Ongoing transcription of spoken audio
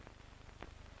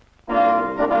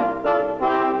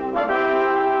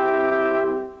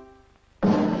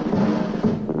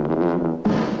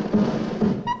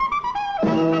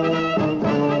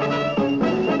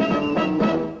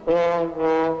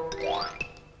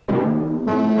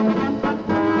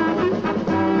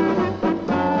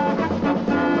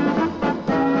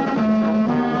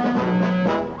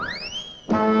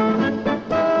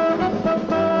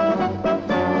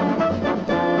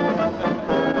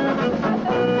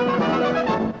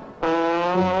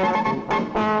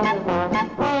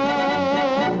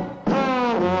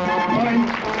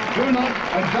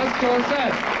Well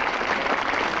said.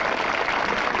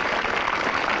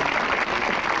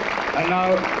 And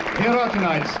now, here are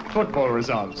tonight's football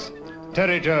results.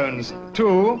 Terry Jones,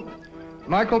 2.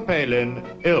 Michael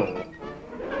Palin, ill.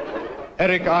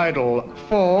 Eric Idle,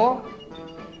 4.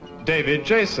 David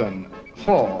Jason,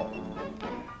 4.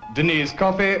 Denise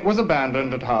Coffey was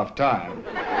abandoned at half-time.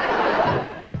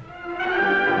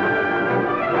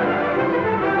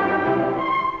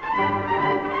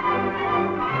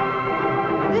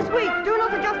 This week, do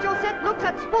not adjust your set looks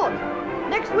at sport.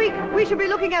 Next week, we shall be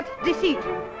looking at deceit.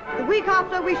 The week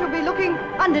after, we shall be looking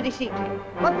under deceit.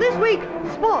 But this week,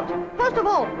 sport. First of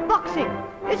all, boxing.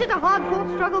 Is it a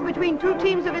hard-fought struggle between two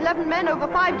teams of 11 men over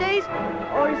 5 days?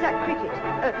 Or is that cricket?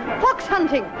 Fox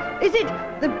hunting. Is it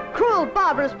the cruel,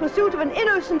 barbarous pursuit of an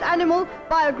innocent animal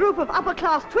by a group of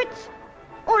upper-class twits?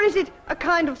 Or is it a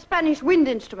kind of Spanish wind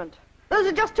instrument? Those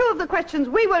are just two of the questions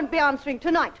we won't be answering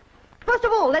tonight. First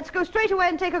of all, let's go straight away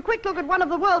and take a quick look at one of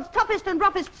the world's toughest and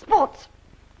roughest sports.